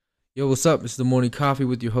Yo, what's up? It's the morning coffee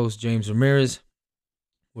with your host James Ramirez.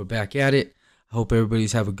 We're back at it. I hope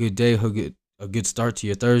everybody's have a good day, a good start to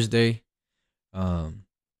your Thursday. Um,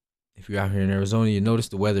 if you're out here in Arizona, you notice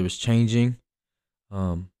the weather is changing.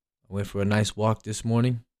 I went for a nice walk this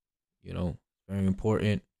morning. Very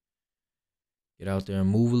important. Get out there and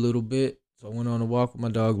move a little bit. So I went on a walk with my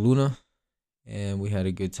dog Luna, and we had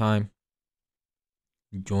a good time.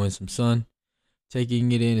 Enjoying some sun,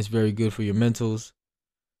 taking it in is very good for your mentals.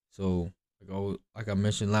 So, like I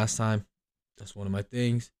mentioned last time, that's one of my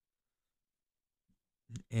things.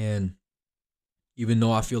 And even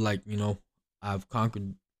though I feel like, I've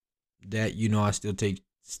conquered that, I still take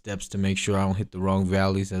steps to make sure I don't hit the wrong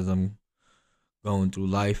valleys as I'm going through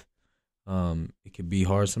life. It can be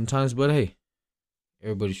hard sometimes, but hey,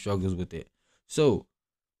 everybody struggles with it. So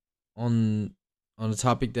on on the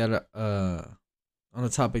topic that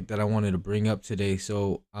I wanted to bring up today.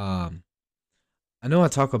 So I know I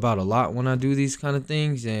talk about a lot when I do these kind of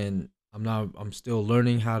things, and I'm still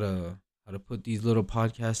learning how to put these little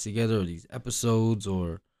podcasts together, or these episodes,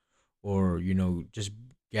 or just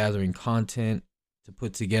gathering content to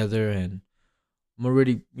put together. And I'm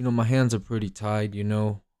already, my hands are pretty tied.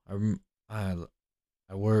 I I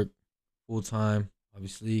work full time,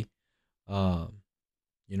 obviously. um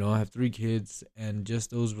I have three kids, and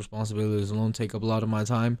just those responsibilities alone take up a lot of my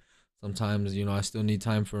time. Sometimes, I still need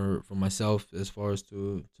time for myself, as far as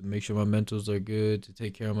to make sure my mentals are good, to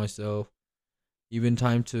take care of myself, even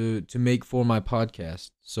time to make for my podcast.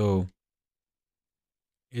 So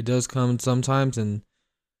it does come sometimes, and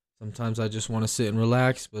sometimes I just want to sit and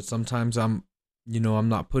relax, but sometimes I'm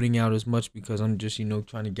not putting out as much because I'm just,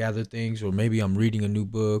 trying to gather things, or maybe I'm reading a new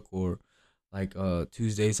book, or like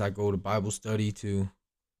Tuesdays I go to Bible study to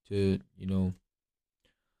learn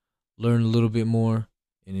a little bit more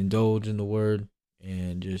and indulge in the word,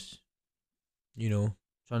 and just, you know,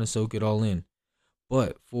 trying to soak it all in.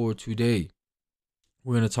 But for today,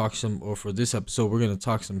 we're going to talk or for this episode, we're going to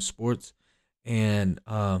talk some sports. And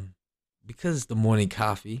because it's the morning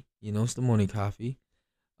coffee, it's the morning coffee.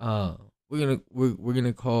 Uh, we're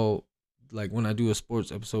gonna call, like, when I do a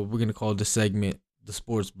sports episode, we're gonna call this segment the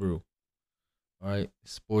Sports Brew. All right,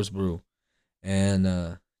 Sports Brew,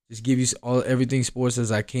 and just give you all everything sports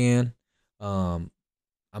as I can. Um,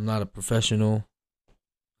 I'm not a professional.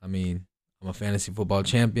 I mean, I'm a fantasy football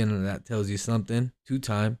champion, and that tells you something. 2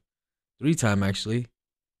 time, 3 time actually,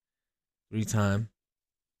 3 time,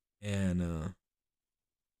 and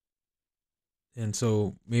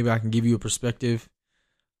so maybe I can give you a perspective.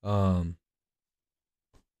 Um,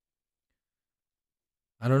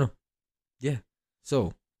 I don't know. Yeah.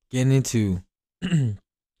 So getting into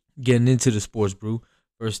getting into the Sports Brew.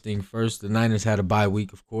 First thing first, the Niners had a bye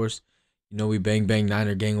week, of course. We bang bang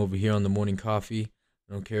Niner gang over here on the morning coffee.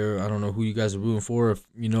 I don't care. I don't know who you guys are rooting for. If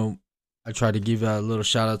I try to give a little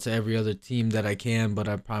shout out to every other team that I can, but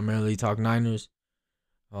I primarily talk Niners.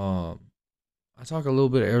 Um, I talk a little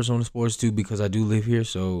bit of Arizona sports too because I do live here,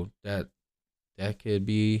 so that could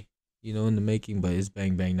be in the making. But it's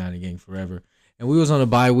bang bang Niner gang forever. And we was on a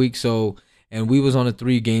bye week, and we was on a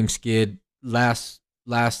 3 game skid last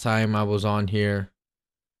time I was on here.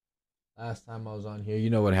 Last time I was on here, you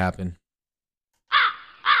know what happened.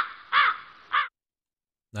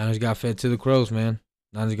 Niners got fed to the crows, man.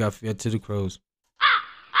 Niners got fed to the crows.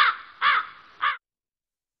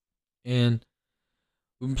 And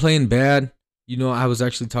we've been playing bad. I was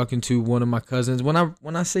actually talking to one of my cousins. When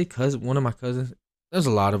I say cousin, one of my cousins, there's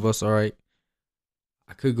a lot of us, all right.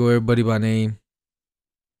 I could go everybody by name,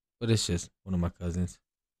 but it's just one of my cousins.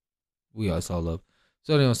 We all love.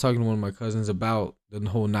 So then I was talking to one of my cousins about the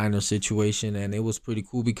whole Niners situation, and it was pretty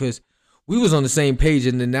cool because we was on the same page,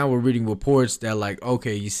 and then now we're reading reports that, like,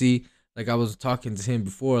 okay, you see, like, I was talking to him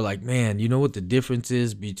before, like, man, you know what the difference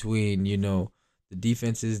is between the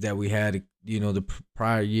defenses that we had, the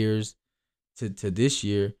prior years to this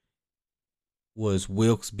year, was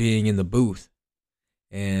Wilkes being in the booth,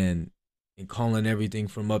 and calling everything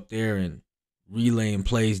from up there, and relaying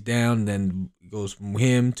plays down, and then it goes from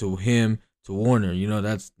him to Warner.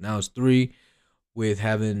 That's now it's three. With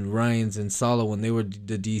having Ryans and Sala when they were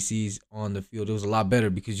the DCs on the field, it was a lot better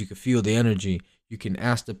because you could feel the energy. You can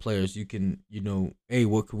ask the players. You can, hey,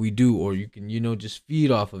 what could we do? Or you can, just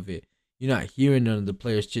feed off of it. You're not hearing none of the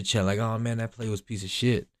players chit chat like, oh man, that play was a piece of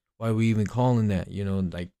shit. Why are we even calling that?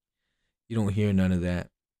 Like, you don't hear none of that.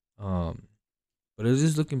 Um, but it's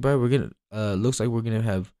just looking bright. We're gonna looks like we're gonna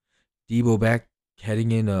have Debo back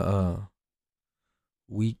heading in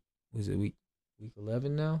week, was it week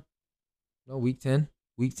 11 now? No, week 10.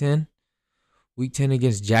 Week 10. Week 10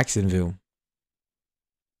 against Jacksonville.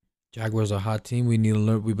 Jaguars are a hot team. We need to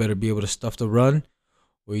learn. We better be able to stuff the run,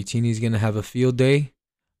 Oyetini's gonna have a field day.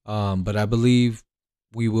 But I believe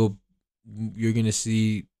we will. You're gonna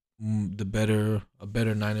see a better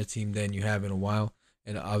Niner team than you have in a while,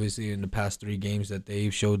 and obviously in the past 3 games that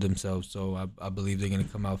they've showed themselves. So I believe they're gonna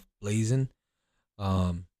come out blazing.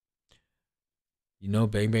 Um,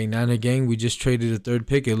 bang bang Niner gang. We just traded a third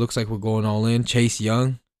pick. It looks like we're going all in. Chase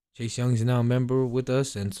Young. Chase Young is now a member with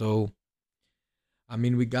us, and so I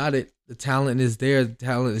mean we got it. The talent is there. The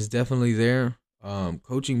talent is definitely there.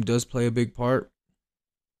 Coaching does play a big part.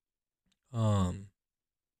 Um,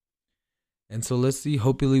 and so let's see.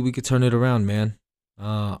 Hopefully we could turn it around, man.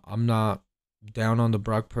 I'm not down on the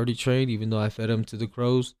Brock Purdy trade, even though I fed him to the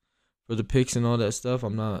Crows for the picks and all that stuff.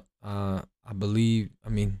 I'm not. I believe. I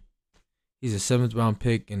mean, he's a 7th-round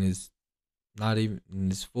pick and is not even in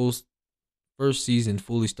his first season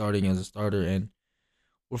fully starting as a starter, and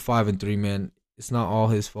we're 5-3, man. It's not all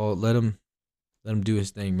his fault. Let him do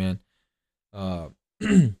his thing, man. I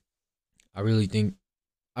really think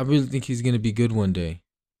he's gonna be good one day.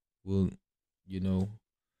 We'll,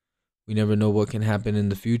 we never know what can happen in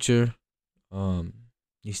the future.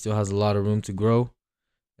 He still has a lot of room to grow,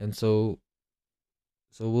 and so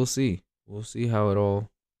we'll see. We'll see how it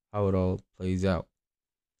all plays out.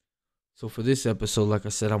 So for this episode, like I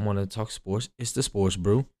said, I want to talk sports. It's the Sports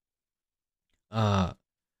Brew. Let's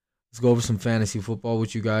go over some fantasy football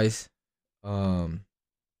with you guys.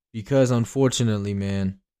 Because unfortunately,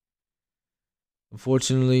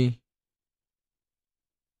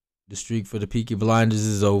 the streak for the Peaky Blinders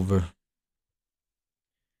is over.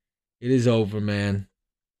 It is over, man.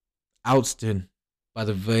 Ousted by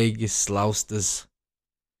the Vegas Sloughsters.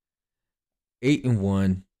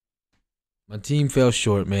 8-1. My team fell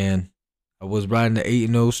short, man. I was riding the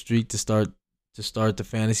 8-0 streak to start the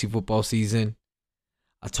fantasy football season.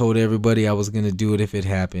 I told everybody I was gonna do it if it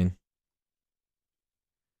happened.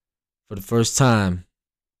 For the first time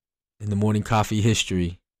in the morning coffee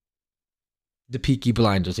history, the Peaky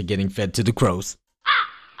Blinders are getting fed to the Crows.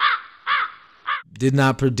 Did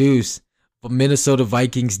not produce, but Minnesota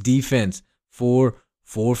Vikings defense for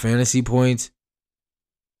 4 fantasy points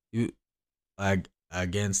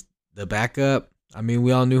against the backup. I mean,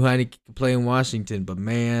 we all knew how he could play in Washington, but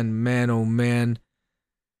man, oh man,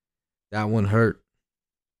 that one hurt.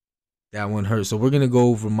 So we're going to go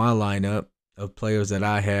over my lineup of players that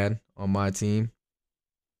I had on my team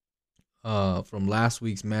from last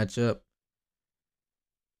week's matchup.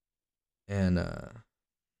 And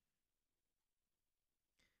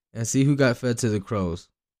see who got fed to the Crows.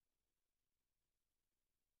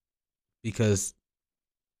 Because,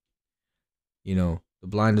 the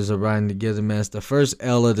Blinders are riding together, man. It's the first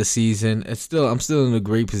L of the season. I'm still in a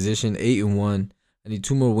great position, 8-1. I need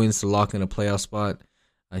 2 more wins to lock in a playoff spot.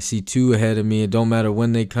 I see 2 ahead of me. It don't matter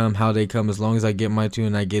when they come, how they come. As long as I get my 2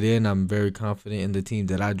 and I get in, I'm very confident in the team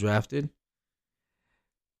that I drafted.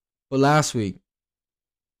 But last week,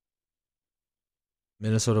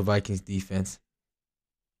 Minnesota Vikings defense,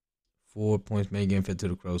 4 points made getting fed to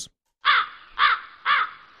the Crows.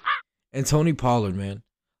 And Tony Pollard, man.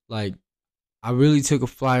 Like, I really took a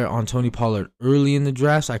flyer on Tony Pollard early in the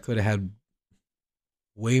drafts. I could have had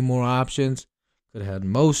way more options. Could have had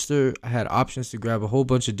Mostert. I had options to grab a whole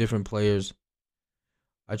bunch of different players.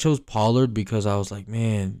 I chose Pollard because I was like,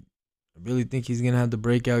 man, I really think he's going to have the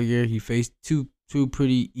breakout year. He faced two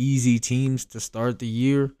pretty easy teams to start the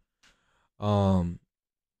year.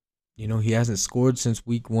 He hasn't scored since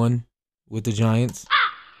week 1 with the Giants.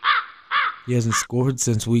 He hasn't scored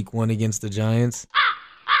since week 1 against the Giants.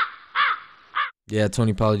 Yeah,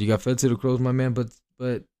 Tony Pollard, you got fed to the Crows, my man. But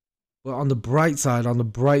on the bright side,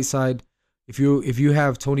 if you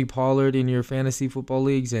have Tony Pollard in your fantasy football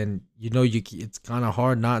leagues, and it's kind of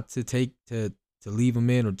hard not to leave him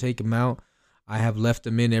in or take him out. I have left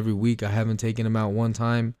him in every week. I haven't taken him out one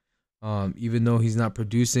time, even though he's not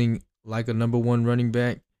producing like a number 1 running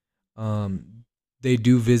back. They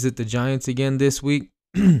do visit the Giants again this week.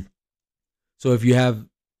 So if you have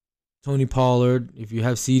Tony Pollard, if you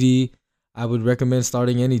have CD, I would recommend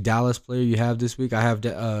starting any Dallas player you have this week. I have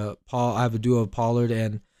I have a duo of Pollard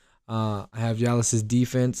and I have Dallas's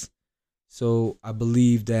defense. So I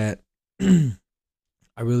believe that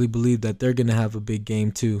I really believe that they're gonna have a big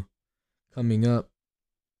game too coming up.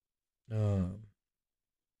 And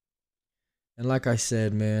like I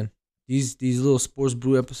said, man, these little Sports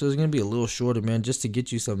Brew episodes are gonna be a little shorter, man, just to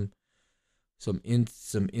get you some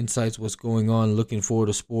insights what's going on, looking forward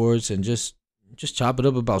to sports, and just chop it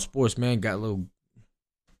up about sports, man. Got a little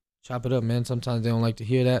chop it up, man. Sometimes they don't like to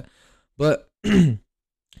hear that, but I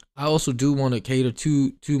also do want to cater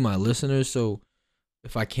to my listeners. So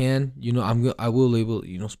if I can, I will label,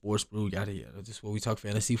 sports brew, yada yada. Just where we talk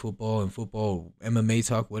fantasy football and football, MMA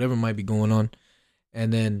talk, whatever might be going on,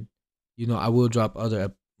 and then, I will drop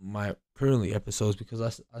my currently episodes because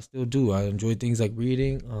I still do. I enjoy things like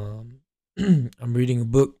reading. I'm reading a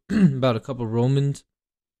book about a couple of Romans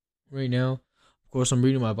right now. Of course, I'm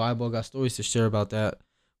reading my Bible. I got stories to share about that,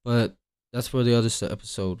 but that's for the other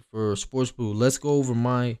episode. For sports brew, let's go over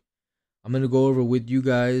I'm gonna go over with you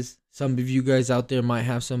guys. Some of you guys out there might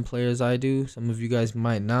have some players I do. Some of you guys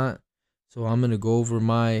might not. So I'm gonna go over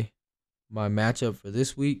my matchup for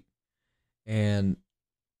this week and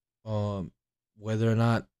whether or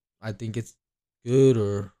not I think it's good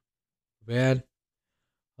or bad.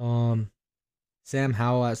 Sam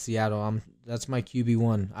Howell at Seattle. That's my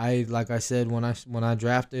QB1. Like I said when I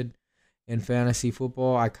drafted in fantasy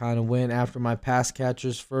football, I kind of went after my pass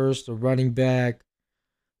catchers first, a running back.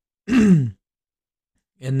 And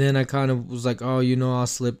then I kind of was like, oh, I'll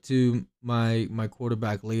slip to my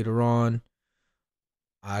quarterback later on.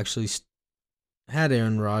 I actually had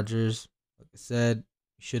Aaron Rodgers. Like I said,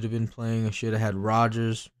 he should have been playing. I should have had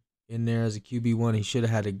Rodgers in there as a QB1. He should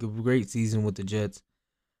have had a great season with the Jets.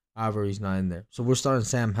 However, he's not in there. So we're starting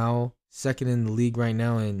Sam Howell, second in the league right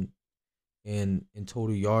now in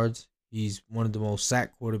total yards. He's one of the most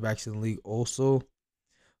sacked quarterbacks in the league also.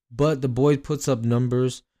 But the boy puts up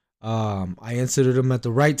numbers. I inserted him at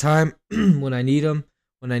the right time when I need him.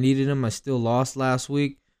 When I needed him, I still lost last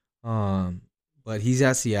week. But he's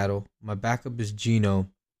at Seattle. My backup is Geno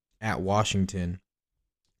at Washington.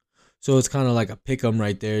 So it's kind of like a pick 'em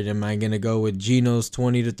right there. Am I going to go with Geno's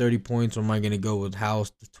 20 to 30 points, or am I going to go with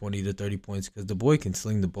Howell's 20 to 30 points? Because the boy can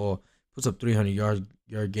sling the ball. Puts up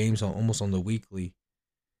 300-yard games almost on the weekly.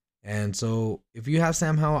 And so if you have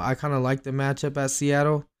Sam Howell, I kind of like the matchup at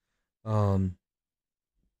Seattle.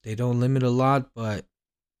 They don't limit a lot, but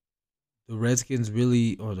the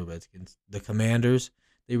Commanders,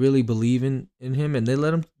 they really believe in him, and they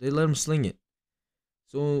let him sling it.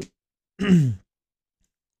 So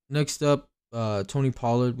next up, Tony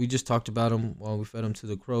Pollard. We just talked about him while we fed him to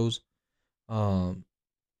the crows.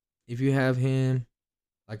 If you have him,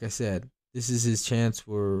 like I said, this is his chance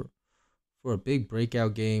for a big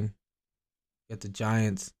breakout game. Got the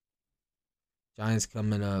Giants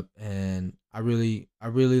coming up, and I really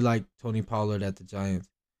like Tony Pollard at the Giants.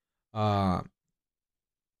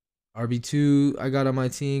 RB2 I got on my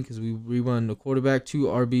team because we run the quarterback, 2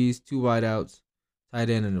 RBs, 2 wideouts, tight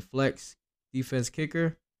end, and a flex defense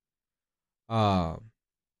kicker. Alvin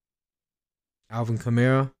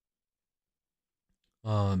Kamara.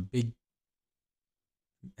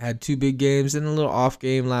 Had 2 big games and a little off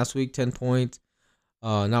game last week, 10 points.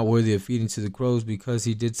 Not worthy of feeding to the crows because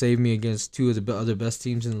he did save me against 2 of the other best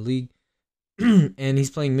teams in the league. And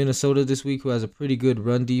he's playing Minnesota this week, who has a pretty good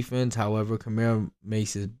run defense. However, Kamara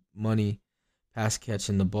makes his money pass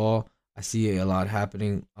catching the ball. I see a lot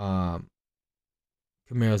happening. Kamara's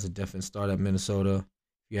a definite start at Minnesota if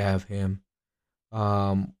you have him.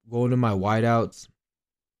 Going to my wideouts.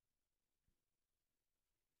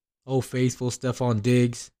 Oh, faithful Stephon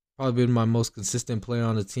Diggs. Probably been my most consistent player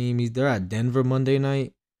on the team. They're at Denver Monday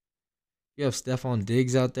night. You have Stephon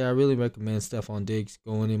Diggs out there. I really recommend Stephon Diggs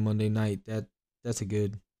going in Monday night. That's a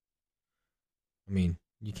good. I mean,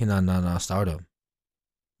 you cannot not start him.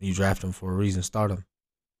 You draft him for a reason. Start him.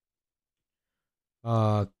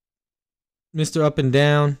 Mr. Up and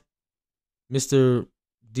Down, Mr.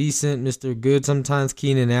 Decent, Mr. Good. Sometimes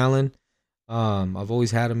Keenan Allen. I've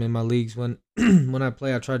always had him in my leagues. When when I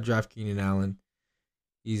play, I try to draft Keenan Allen.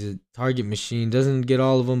 He's a target machine. Doesn't get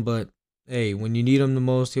all of them, but hey, when you need him the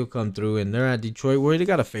most, he'll come through. And they're at Detroit, where they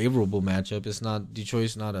got a favorable matchup.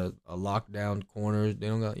 Detroit's not a lockdown corner. They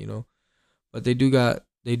don't got but they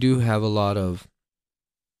do have a lot of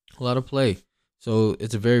play. So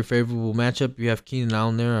it's a very favorable matchup. You have Keenan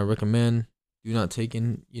Allen there. I recommend do not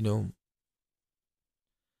taking.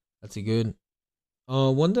 That's a good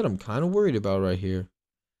one that I'm kind of worried about right here.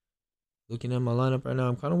 Looking at my lineup right now,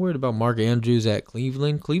 I'm kind of worried about Mark Andrews at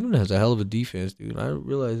Cleveland. Cleveland has a hell of a defense, dude. I didn't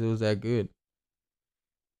realize it was that good.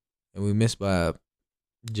 And we missed by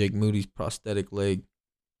Jake Moody's prosthetic leg.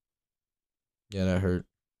 Yeah, that hurt.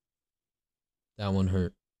 That one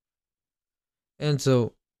hurt. And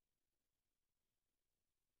so,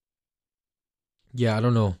 yeah, I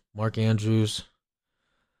don't know. Mark Andrews.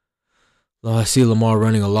 I see Lamar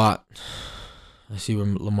running a lot.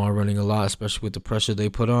 Especially with the pressure they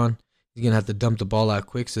put on. He's going to have to dump the ball out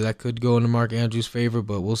quick, so that could go into Mark Andrews' favor,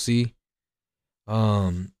 but we'll see.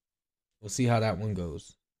 We'll see how that one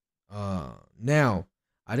goes. Now,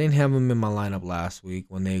 I didn't have him in my lineup last week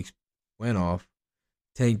when they went off.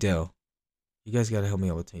 Tank Dell. You guys gotta help me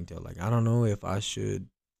out with Tank Dell. Like, I don't know if I should.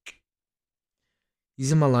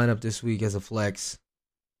 He's in my lineup this week as a flex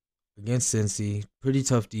against Cincy. Pretty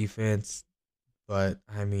tough defense, but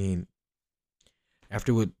I mean,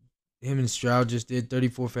 after what him and Stroud just did,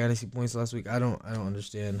 34 fantasy points last week. I don't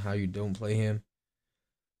understand how you don't play him.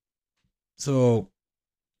 So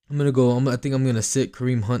I'm gonna go. I think I'm gonna sit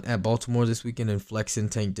Kareem Hunt at Baltimore this weekend and flex in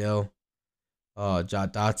Tank Dell,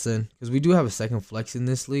 Jot Dotson, because we do have a second flex in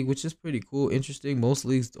this league, which is pretty cool, interesting. Most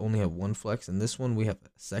leagues only have one flex, and this one we have a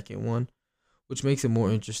second one, which makes it more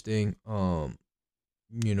interesting.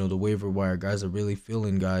 The waiver wire guys are really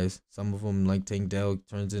feeling guys. Some of them like Tank Dell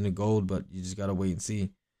turns into gold, but you just gotta wait and see.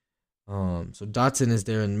 So Dotson is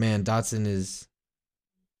there, and man, Dotson is.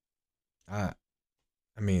 I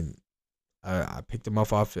mean, I picked him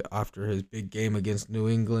off after his big game against New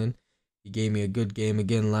England. He gave me a good game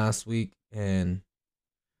again last week, and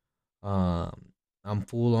I'm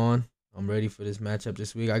full on. I'm ready for this matchup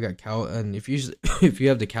this week. I got and if you if you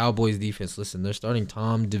have the Cowboys defense, listen, they're starting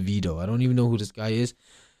Tom DeVito. I don't even know who this guy is.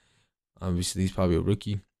 Obviously, he's probably a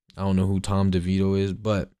rookie. I don't know who Tom DeVito is,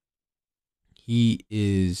 but he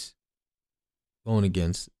is going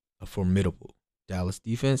against a formidable Dallas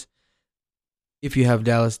defense. If you have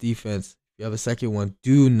Dallas defense, if you have a second one,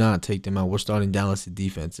 do not take them out. We're starting Dallas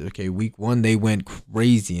defense. Okay, week 1, they went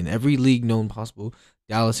crazy. In every league known possible,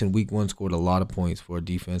 Dallas in week 1 scored a lot of points for a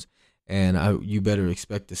defense. And you better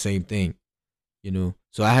expect the same thing,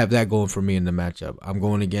 So I have that going for me in the matchup. I'm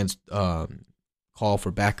going against Call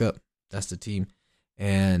for Backup. That's the team.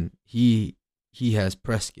 And he has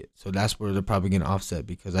Prescott. So that's where they're probably going to offset,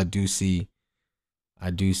 because I do see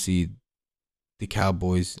the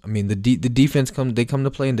Cowboys. I mean, the defense come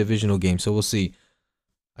to play in divisional games, so we'll see.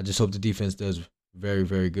 I just hope the defense does very,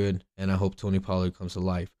 very good, and I hope Tony Pollard comes to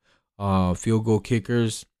life. Field goal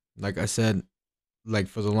kickers, like I said, like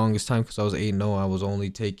for the longest time, because I was 8-0, I was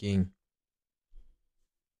only taking.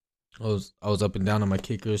 I was up and down on my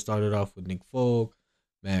kickers. Started off with Nick Folk,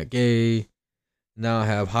 Matt Gay. Now I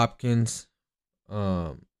have Hopkins,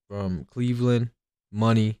 from Cleveland.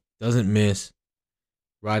 Money doesn't miss.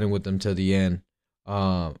 Riding with them till the end.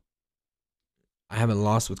 I haven't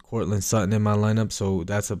lost with Cortland Sutton in my lineup, so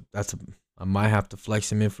I might have to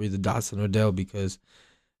flex him in for either Dotson or Dell, because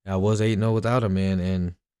I was 8-0 without him, man,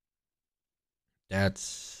 and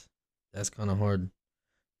that's kind of hard.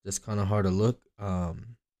 That's kind of hard to look.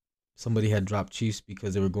 Somebody had dropped Chiefs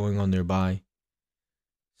because they were going on their bye,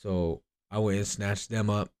 so I went and snatched them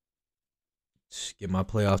up, get my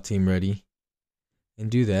playoff team ready, and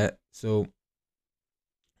do that. So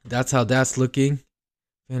that's how that's looking.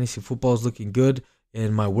 Fantasy football is looking good.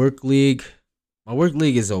 And my work league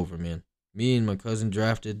is over, man. Me and my cousin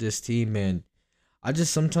drafted this team, man.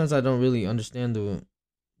 Sometimes I don't really understand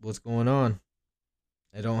what's going on.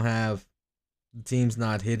 I don't have the team's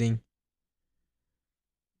not hitting.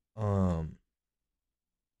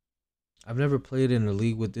 I've never played in a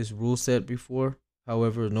league with this rule set before.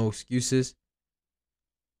 However, no excuses.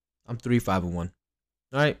 I'm 3-5-1. All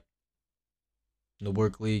right. In the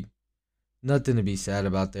work league. Nothing to be sad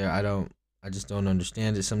about there. I just don't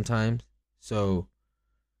understand it sometimes. So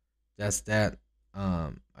that's that. I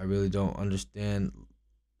really don't understand,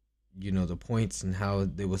 the points and how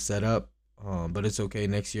they were set up. But it's okay.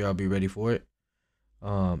 Next year I'll be ready for it.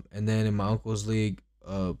 And then in my uncle's league,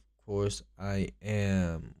 of course, I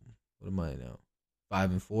am. What am I now?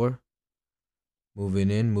 5-4.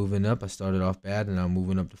 Moving up. I started off bad, and I'm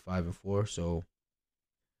moving up to 5-4. So,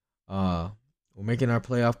 we're making our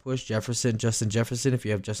playoff push. Justin Jefferson. If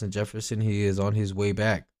you have Justin Jefferson, he is on his way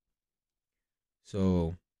back.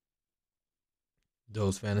 So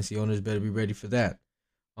those fantasy owners better be ready for that.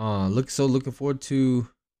 Looking forward to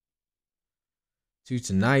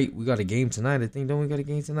tonight. We got a game tonight. I think, don't we got a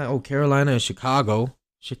game tonight? Oh, Carolina and Chicago.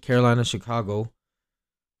 Chicago.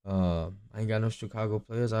 I ain't got no Chicago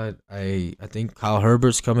players. I think Kyle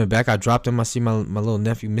Herbert's coming back. I dropped him. I see my little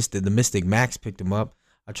nephew the Mystic Max picked him up.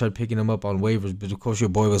 I tried picking him up on waivers, but of course your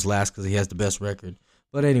boy was last because he has the best record.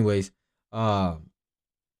 But anyways, we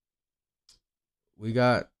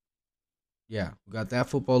got that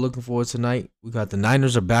football looking forward tonight. We got the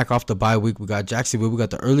Niners are back off the bye week. We got Jacksonville. We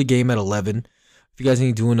got the early game at 11. If you guys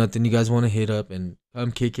ain't doing nothing, you guys want to hit up and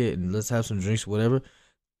come kick it and let's have some drinks, whatever.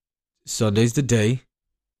 Sunday's the day.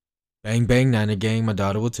 Bang, bang, Niner gang. My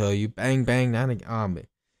daughter will tell you. Bang, bang, Niner gang.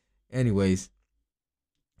 Anyways,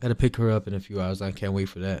 got to pick her up in a few hours. I can't wait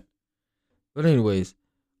for that. But anyways,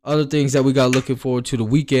 other things that we got looking forward to the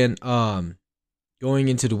weekend. Going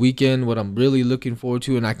into the weekend, what I'm really looking forward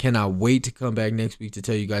to, and I cannot wait to come back next week to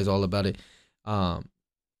tell you guys all about it. I'm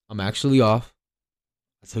actually off.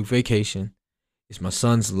 I took vacation. It's my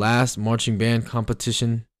son's last marching band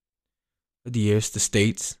competition of the year. It's the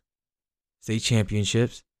state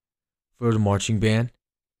championships for the marching band.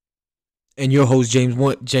 And your host James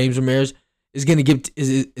Ramirez is gonna get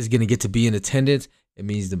to be in attendance. It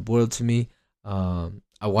means the world to me. I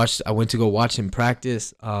went to go watch him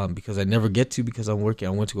practice because I never get to because I'm working.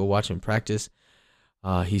 I went to go watch him practice.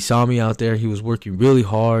 He saw me out there. He was working really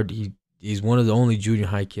hard. He's one of the only junior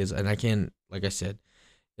high kids, and I can't, like I said,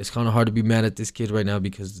 it's kind of hard to be mad at this kid right now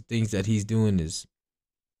because the things that he's doing is,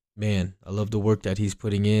 man, I love the work that he's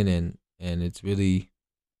putting in, and it's really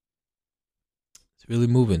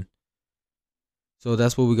moving. So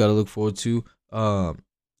that's what we got to look forward to. A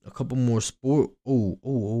couple more sport.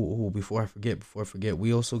 Oh! Before I forget,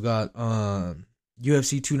 we also got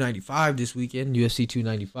UFC 295 this weekend. UFC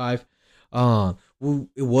 295. Well,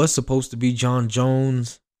 it was supposed to be John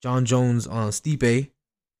Jones on Stipe.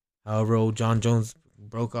 However, John Jones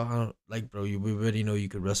broke out. Like, bro, we already know you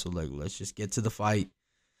could wrestle. Like, let's just get to the fight.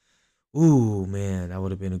 Ooh, man, that would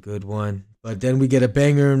have been a good one. But then we get a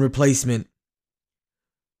banger in replacement.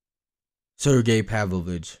 Sergey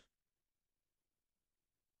Pavlovich.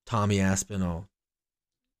 Tommy Aspinall.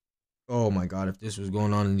 Oh my God, if this was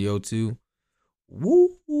going on in the O2,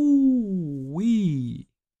 woo-wee.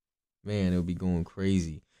 Man, it would be going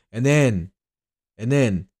crazy. And then to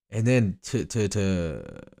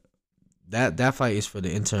that fight is for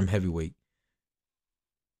the interim heavyweight.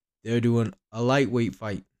 They're doing a lightweight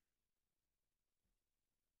fight.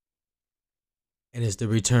 And it's the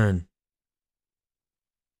return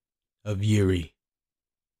of Yuri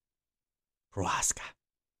Prohaska.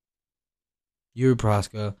 Yuri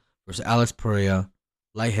Prohaska versus Alex Pereira,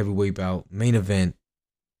 light heavyweight bout, main event.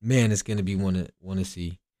 Man, it's gonna be one to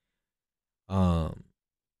see. Oh,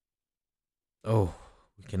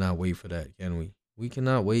 we cannot wait for that, can we? We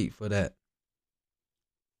cannot wait for that.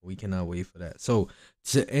 We cannot wait for that. So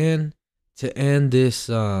to end this,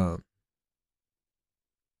 also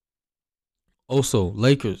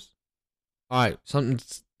Lakers. All right,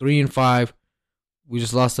 something's 3-5. We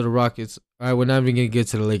just lost to the Rockets. All right, we're not even gonna get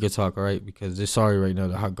to the Lakers talk. All right, because they're sorry right now.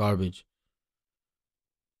 They're hot garbage.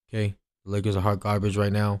 Okay, the Lakers are hot garbage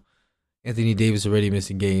right now. Anthony Davis already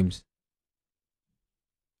missing games.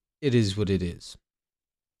 It is what it is.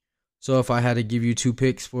 So if I had to give you two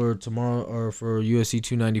picks for tomorrow or for UFC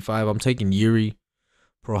 295, I'm taking Yuri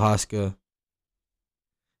Prohaska,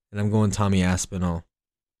 and I'm going Tommy Aspinall.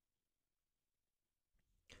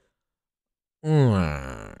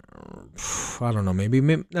 I don't know. Maybe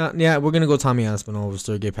yeah, we're gonna go Tommy Aspinall over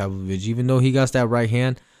Sergey Pavlovich, even though he got that right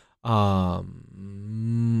hand. I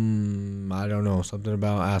don't know, something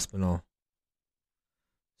about Aspinall.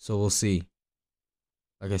 So we'll see.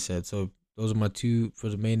 Like I said, so those are my two for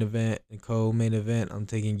the main event and co-main event. I'm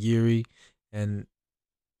taking Yuri and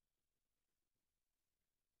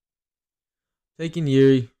taking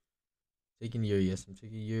Yuri. Yes, I'm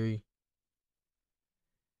taking Yuri.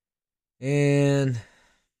 And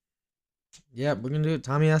yeah, we're gonna do it.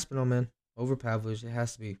 Tommy Aspinall, man, over Pavlovich. It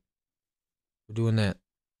has to be. We're doing that.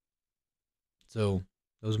 So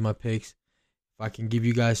those are my picks. If I can give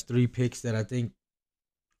you guys three picks that I think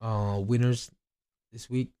winners this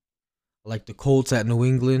week, I like the Colts at New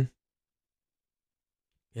England.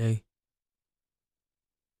 Okay.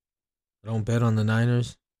 I don't bet on the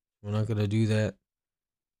Niners. We're not gonna do that.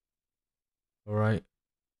 All right.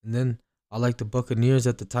 And then I like the Buccaneers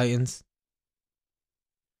at the Titans.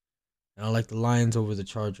 And I like the Lions over the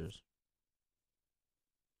Chargers.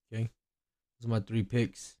 Okay. Those are my three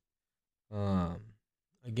picks.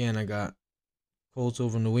 Again, I got Colts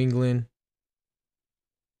over New England,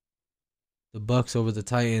 the Bucks over the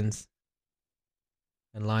Titans,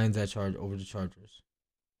 and Lions over the Chargers.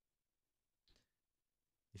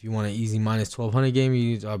 If you want an easy minus 1,200 game,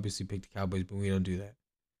 you need to obviously pick the Cowboys, but we don't do that.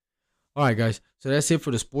 All right, guys. So that's it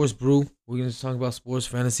for the Sports Brew. We're going to talk about sports,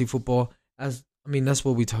 fantasy football. That's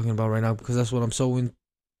what we're talking about right now because that's what I'm so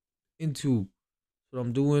into. What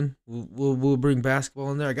I'm doing. We'll bring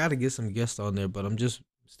basketball in there. I got to get some guests on there, but I'm just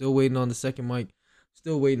still waiting on the second mic.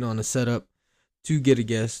 Still waiting on the setup to get a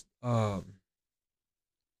guest. And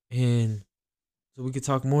so we could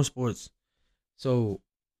talk more sports. So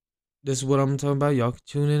this is what I'm talking about. Y'all can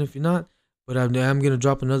tune in if you're not. But I'm going to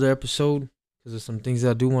drop another episode because there's some things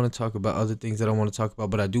that I do want to talk about, other things that I want to talk about.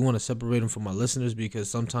 But I do want to separate them from my listeners because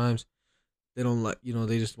sometimes they don't like,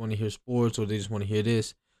 they just want to hear sports or they just want to hear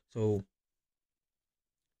this. So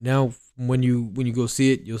now when you go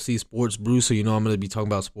see it, you'll see Sports Brew. So I'm going to be talking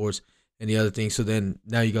about sports and the other things. So then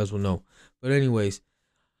now you guys will know. But anyways,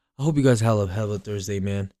 I hope you guys have a Thursday,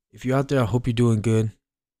 man. If you're out there, I hope you're doing good.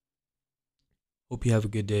 Hope you have a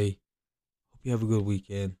good day. Hope you have a good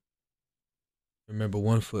weekend. Remember,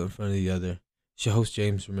 one foot in front of the other. It's your host,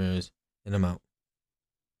 James Ramirez, and I'm out.